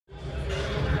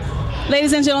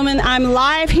Ladies and gentlemen, I'm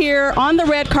live here on the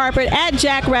red carpet at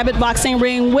Jack Rabbit Boxing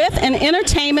Ring with an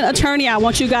entertainment attorney. I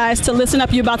want you guys to listen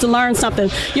up. You're about to learn something.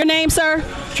 Your name, sir?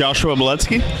 Joshua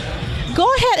Biletsky. Go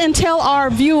ahead and tell our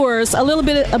viewers a little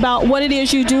bit about what it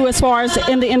is you do as far as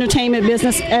in the entertainment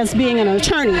business as being an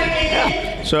attorney.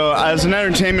 So as an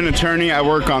entertainment attorney, I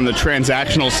work on the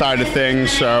transactional side of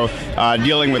things, so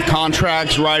dealing with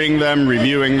contracts, writing them,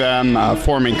 reviewing them,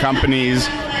 forming companies,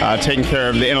 taking care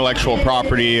of the intellectual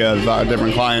property of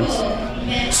different clients.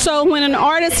 So when an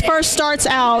artist first starts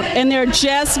out and they're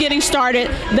just getting started,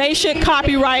 they should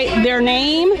copyright their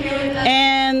name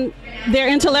and their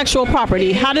intellectual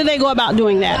property. How do they go about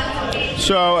doing that?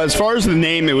 So as far as the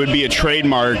name, it would be a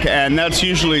trademark, and that's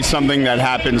usually something that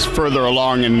happens further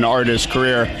along in an artist's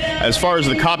career. As far as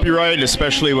the copyright,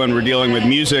 especially when we're dealing with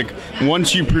music,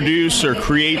 once you produce or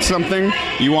create something,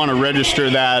 you want to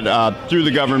register that through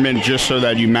the government just so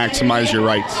that you maximize your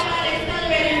rights.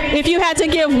 If you had to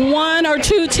give one or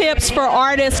two tips for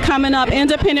artists coming up,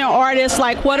 independent artists,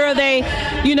 like what are they,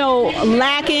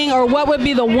 lacking, or what would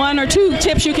be the one or two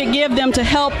tips you could give them to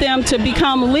help them to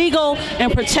become legal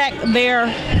and protect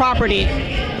their property?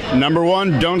 Number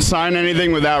one, don't sign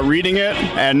anything without reading it.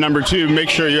 And number two, make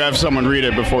sure you have someone read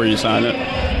it before you sign it.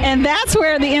 And that's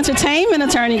where the entertainment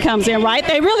attorney comes in, right?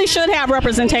 They really should have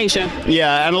representation.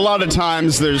 Yeah, and a lot of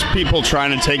times there's people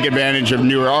trying to take advantage of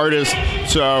newer artists,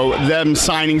 so them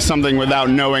signing something without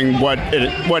knowing what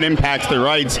impacts their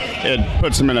rights, it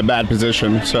puts them in a bad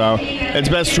position. So it's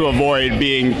best to avoid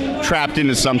being trapped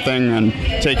into something and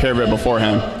take care of it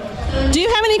beforehand. Do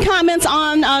you have any comments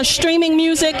on streaming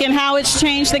music and how it's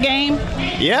changed the game?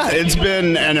 Yeah, it's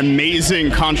been an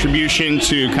amazing contribution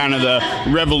to kind of the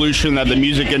revolution that the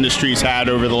music industry's had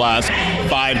over the last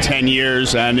 5-10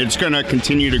 years, and it's going to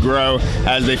continue to grow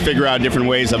as they figure out different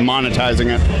ways of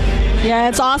monetizing it. Yeah,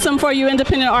 it's awesome for you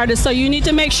independent artists. So you need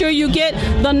to make sure you get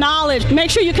the knowledge.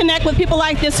 Make sure you connect with people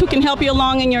like this who can help you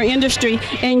along in your industry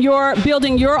and you're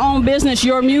building your own business,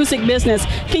 your music business.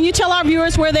 Can you tell our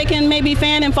viewers where they can maybe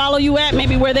fan and follow you at,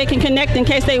 maybe where they can connect in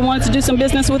case they wanted to do some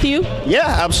business with you? Yeah,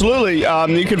 absolutely.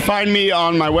 You can find me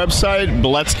on my website,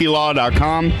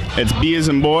 biletskylaw.com. It's B as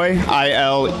in boy,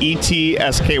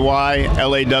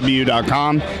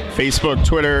 ILETSKYLAW.com. Facebook,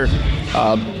 Twitter,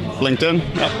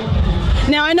 LinkedIn. Yep.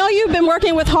 Now, I know you've been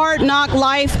working with Hard Knock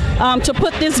Life to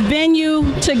put this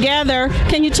venue together.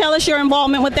 Can you tell us your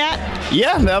involvement with that?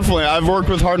 Yeah, definitely. I've worked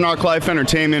with Hard Knock Life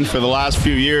Entertainment for the last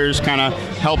few years, kind of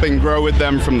helping grow with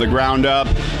them from the ground up.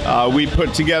 We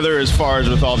put together, as far as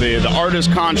with all the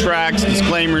artist contracts,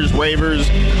 disclaimers, waivers,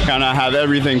 kind of have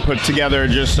everything put together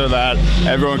just so that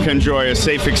everyone can enjoy a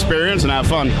safe experience and have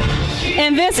fun.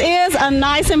 And this is a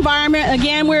nice environment.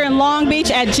 Again, we're in Long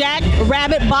Beach at Jack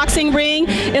Rabbit Boxing Ring.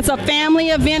 It's a family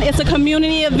event. It's a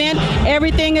community event.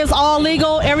 Everything is all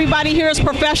legal. Everybody here is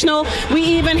professional. We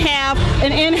even have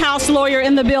an in-house lawyer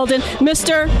in the building,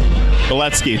 Mr.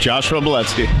 Biletsky, Joshua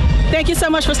Biletsky. Thank you so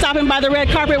much for stopping by the red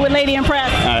carpet with Lady I.M.Pre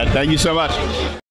S. Thank you so much.